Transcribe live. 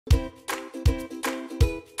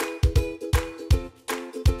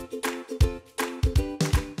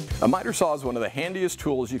A miter saw is one of the handiest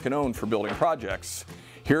tools you can own for building projects.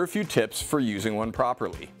 Here are a few tips for using one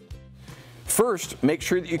properly. First, make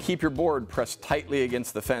sure that you keep your board pressed tightly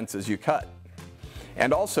against the fence as you cut.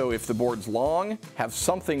 And also, if the board's long, have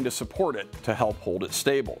something to support it to help hold it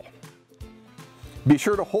stable. Be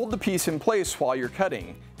sure to hold the piece in place while you're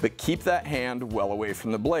cutting, but keep that hand well away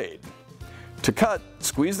from the blade. To cut,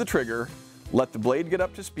 squeeze the trigger, let the blade get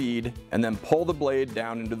up to speed, and then pull the blade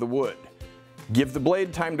down into the wood. Give the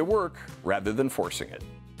blade time to work rather than forcing it.